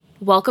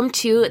Welcome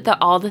to the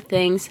All the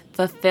Things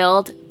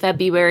Fulfilled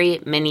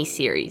February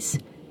mini-series.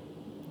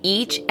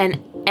 Each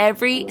and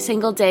every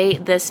single day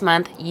this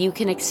month, you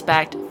can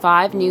expect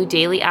 5 new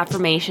daily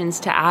affirmations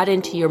to add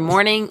into your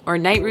morning or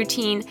night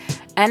routine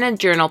and a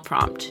journal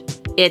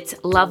prompt. It's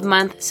Love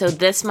Month, so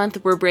this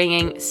month we're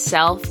bringing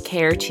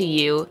self-care to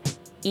you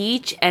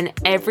each and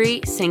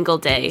every single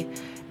day.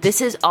 This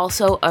is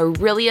also a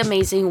really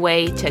amazing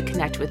way to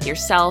connect with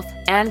yourself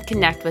and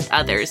connect with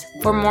others.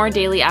 For more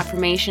daily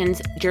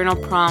affirmations, journal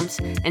prompts,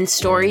 and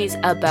stories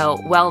about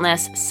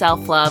wellness,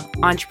 self-love,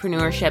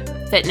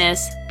 entrepreneurship,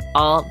 fitness,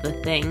 all the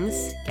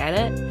things, get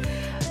it?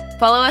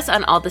 Follow us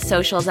on all the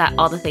socials at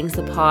All the Things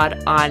The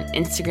Pod on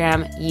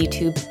Instagram,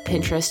 YouTube,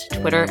 Pinterest,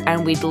 Twitter,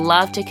 and we'd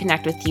love to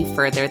connect with you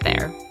further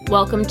there.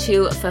 Welcome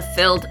to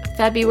Fulfilled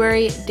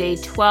February, Day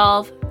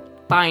 12,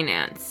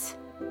 Finance.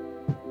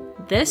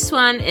 This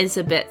one is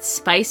a bit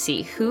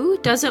spicy. Who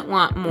doesn't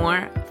want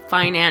more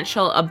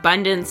financial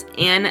abundance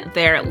in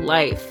their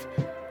life?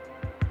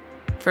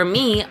 For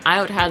me, I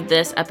would have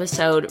this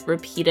episode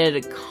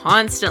repeated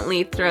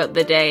constantly throughout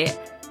the day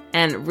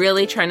and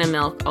really trying to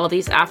milk all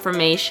these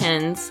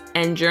affirmations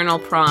and journal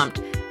prompt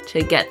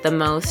to get the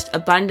most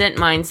abundant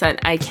mindset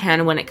I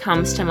can when it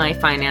comes to my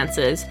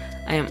finances.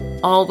 I am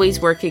always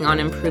working on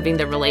improving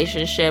the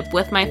relationship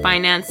with my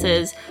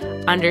finances,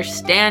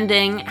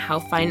 understanding how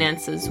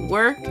finances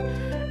work,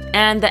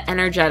 and the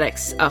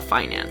energetics of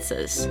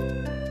finances.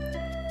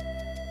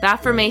 The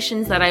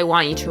affirmations that I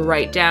want you to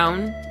write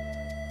down,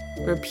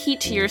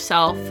 repeat to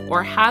yourself,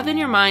 or have in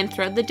your mind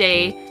throughout the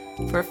day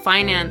for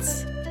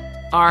finance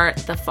are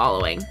the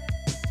following.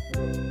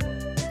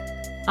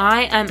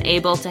 I am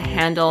able to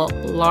handle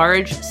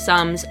large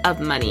sums of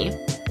money.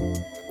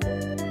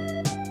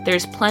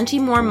 There's plenty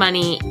more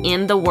money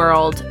in the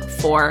world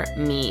for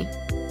me.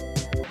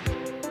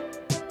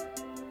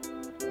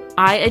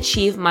 I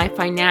achieve my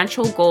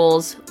financial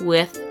goals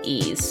with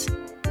ease.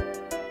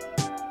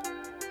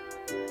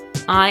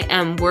 I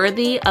am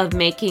worthy of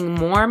making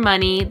more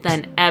money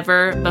than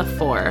ever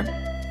before.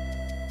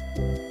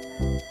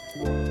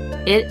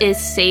 It is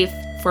safe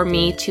for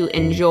me to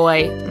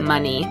enjoy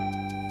money.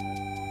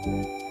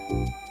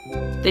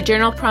 The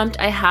journal prompt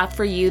I have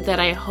for you that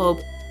I hope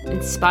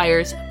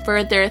inspires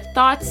further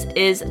thoughts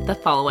is the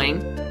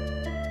following.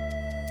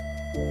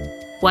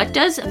 What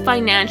does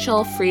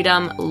financial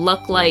freedom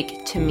look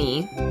like to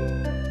me?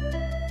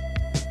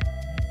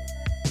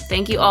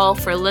 Thank you all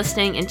for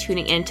listening and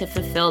tuning in to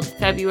Fulfilled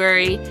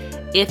February.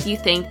 If you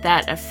think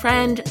that a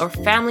friend or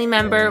family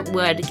member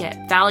would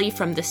get value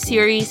from the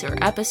series or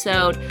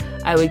episode,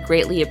 I would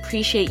greatly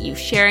appreciate you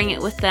sharing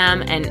it with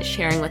them and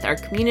sharing with our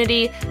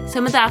community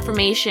some of the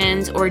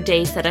affirmations or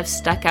days that have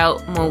stuck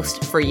out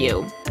most for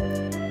you.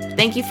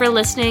 Thank you for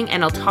listening,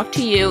 and I'll talk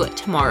to you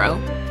tomorrow.